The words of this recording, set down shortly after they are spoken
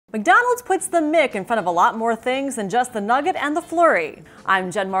McDonald's puts the Mick in front of a lot more things than just the nugget and the flurry. I'm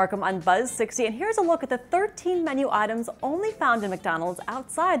Jen Markham on Buzz 60, and here's a look at the 13 menu items only found in McDonald's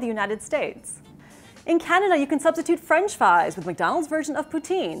outside the United States. In Canada, you can substitute French fries with McDonald's version of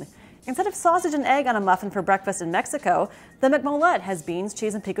poutine. Instead of sausage and egg on a muffin for breakfast in Mexico, the McMollette has beans,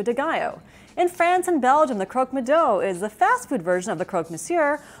 cheese, and pico de gallo. In France and Belgium, the croque madame is the fast food version of the croque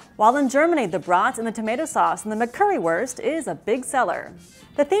monsieur, while in Germany, the brats and the tomato sauce and the McCurrywurst is a big seller.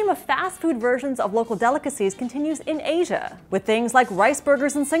 The theme of fast food versions of local delicacies continues in Asia, with things like rice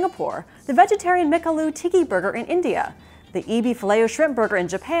burgers in Singapore, the vegetarian Micaloo tiki burger in India, the Emmy Filet-O-Shrimp burger in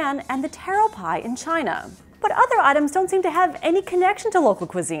Japan, and the taro pie in China. But other items don't seem to have any connection to local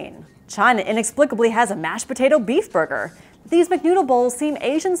cuisine. China inexplicably has a mashed potato beef burger. These McNoodle bowls seem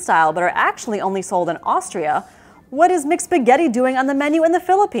Asian style but are actually only sold in Austria. What is mixed spaghetti doing on the menu in the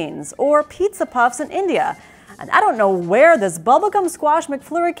Philippines? Or pizza puffs in India? And I don't know where this bubblegum squash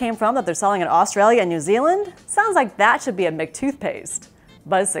McFlurry came from that they're selling in Australia and New Zealand. Sounds like that should be a McToothpaste.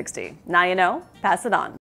 Buzz 60. Now you know, pass it on.